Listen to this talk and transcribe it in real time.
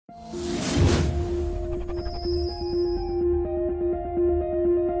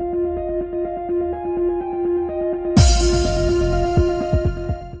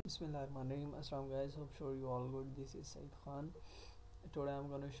this is Said Khan. Today I'm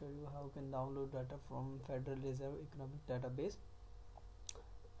going to show you how you can download data from Federal Reserve Economic Database.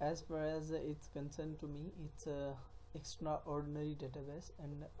 As far as it's concerned to me, it's a extraordinary database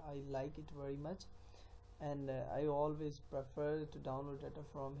and I like it very much, and I always prefer to download data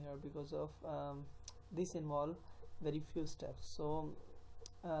from here because of this involve very few steps. So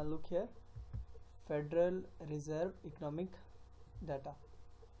look here, Federal Reserve Economic Data.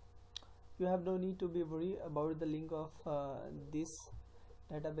 You have no need to be worried about the link of this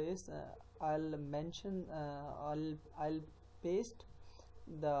database. I'll paste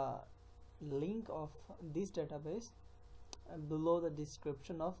the link of this database below the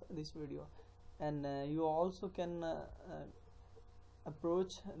description of this video, and you also can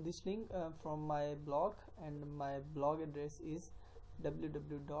approach this link from my blog, and my blog address is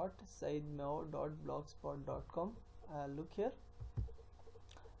www.saeedmeo.blogspot.com. Look here,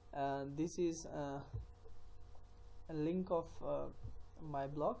 this is a link of my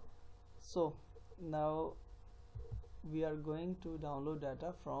blog. So now we are going to download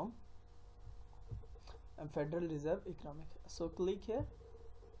data from Federal Reserve Economic. So click here.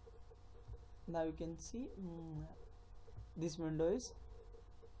 Now you can see this window is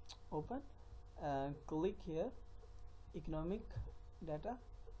open. Click here, economic data.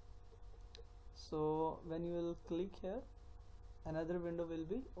 So when you will click here, another window will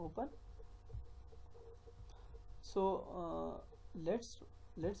be open. So let's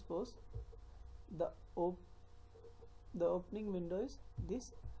suppose the opening window is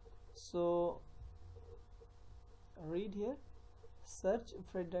this. So read here, search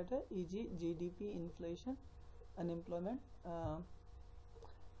for data, e.g. GDP, inflation, unemployment.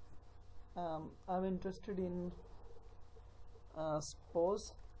 I'm interested in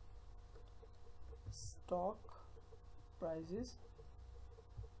suppose stock prices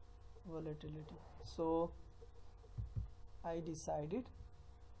volatility. So I decided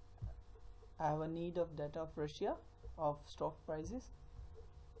I have a need of data of Russia of stock prices.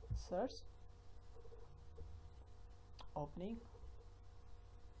 Search, opening.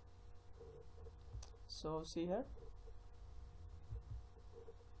 So see here,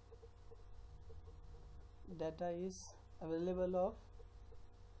 data is available of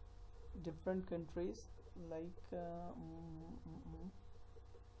different countries like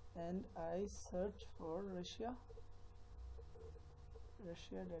and I search for Russia.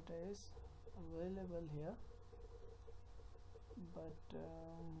 Russia data is available here, but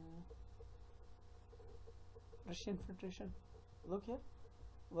Russian Federation. Look here,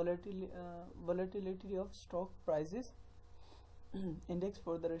 volatility of stock prices index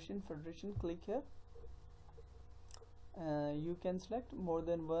for the Russian Federation. Click here. You can select more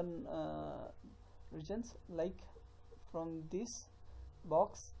than one regions, like from this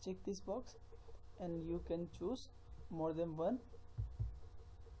box, check this box, and you can choose more than one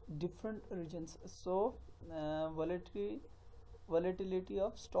different regions. So volatility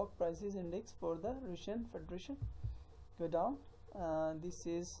of stock prices index for the Russian Federation. Go down. This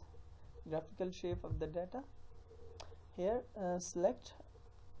is graphical shape of the data. Here select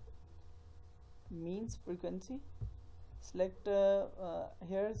means frequency. Select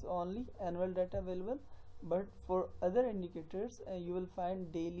here is only annual data available, but for other indicators you will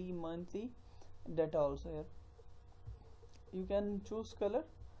find daily, monthly data also here. You can choose color,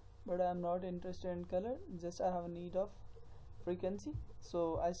 but I am not interested in color, just I have a need of frequency.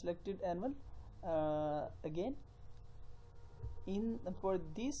 So I selected annual. Again, in for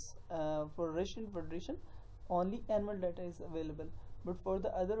this for Russian Federation only annual data is available, but for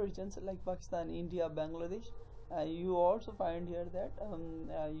the other regions like Pakistan, India, Bangladesh, you also find here that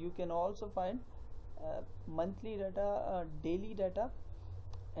you can also find monthly data, daily data,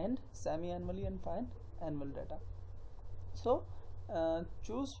 and semi-annually, and find annual data. So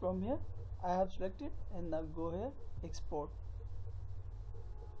choose from here. I have selected, and now go here, export.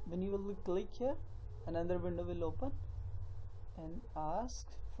 When you will click here, another window will open and ask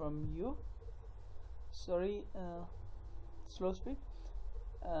from you, sorry, slow speed,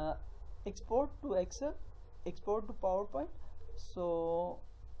 export to Excel, export to PowerPoint. So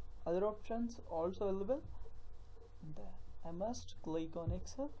other options also available. I must click on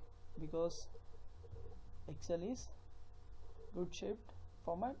Excel because Excel is good shaped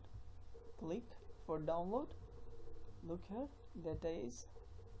format. Click for download. Look here, data is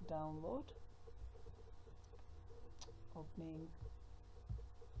download, opening.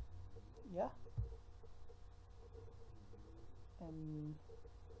 Yeah, and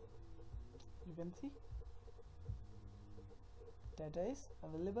you can see data is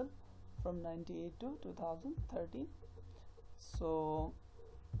available from 98 to 2013. So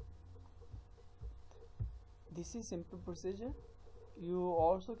this is simple procedure. You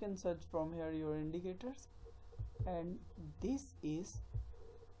also can search from here your indicators, and this is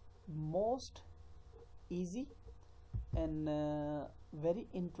most easy and very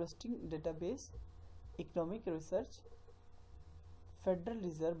interesting database, economic research, Federal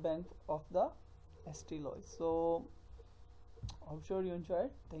Reserve Bank of the ST Loy. So I'm sure you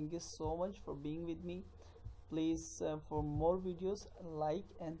enjoyed. Thank you so much for being with me. Please, for more videos, like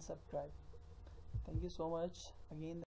and subscribe. Thank you so much again.